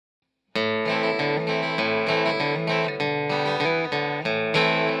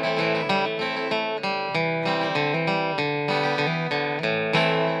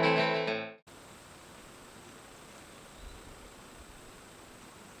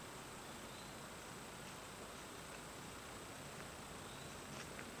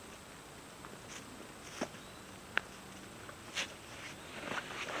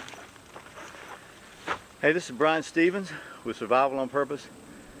Hey, this is Brian Stevens with Survival on Purpose.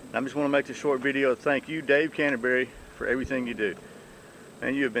 And I just want to make this short video to thank you, Dave Canterbury, for everything you do.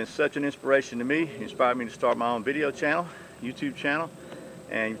 And you have been such an inspiration to me. You inspired me to start my own video channel, YouTube channel,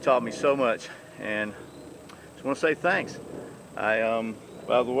 and you've taught me so much. And I just want to say thanks. By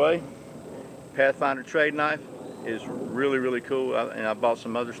the way, Pathfinder trade knife is really cool, and I bought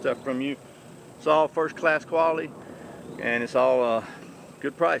some other stuff from you. It's all first class quality, and it's all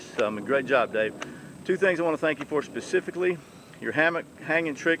good price. So, great job, Dave. Two things I want to thank you for specifically: your hammock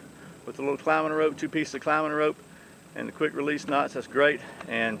hanging trick with the little climbing rope, 2 pieces of climbing rope, and the quick release knots. That's great.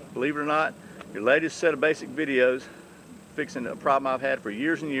 And believe it or not, your latest set of basic videos fixing a problem I've had for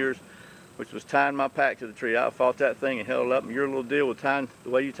years and years, which was tying my pack to the tree. I fought that thing and held it up, and your little deal with tying the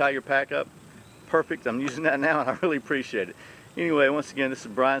way you tie your pack up, perfect. I'm using that now, and I really appreciate it. Anyway, once again, this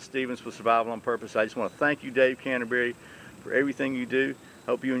is Brian Stevens with Survival on Purpose. I just want to thank you, Dave Canterbury, for everything you do.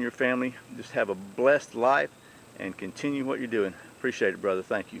 Hope you and your family just have a blessed life and continue what you're doing. Appreciate it, brother.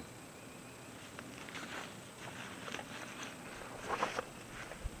 Thank you.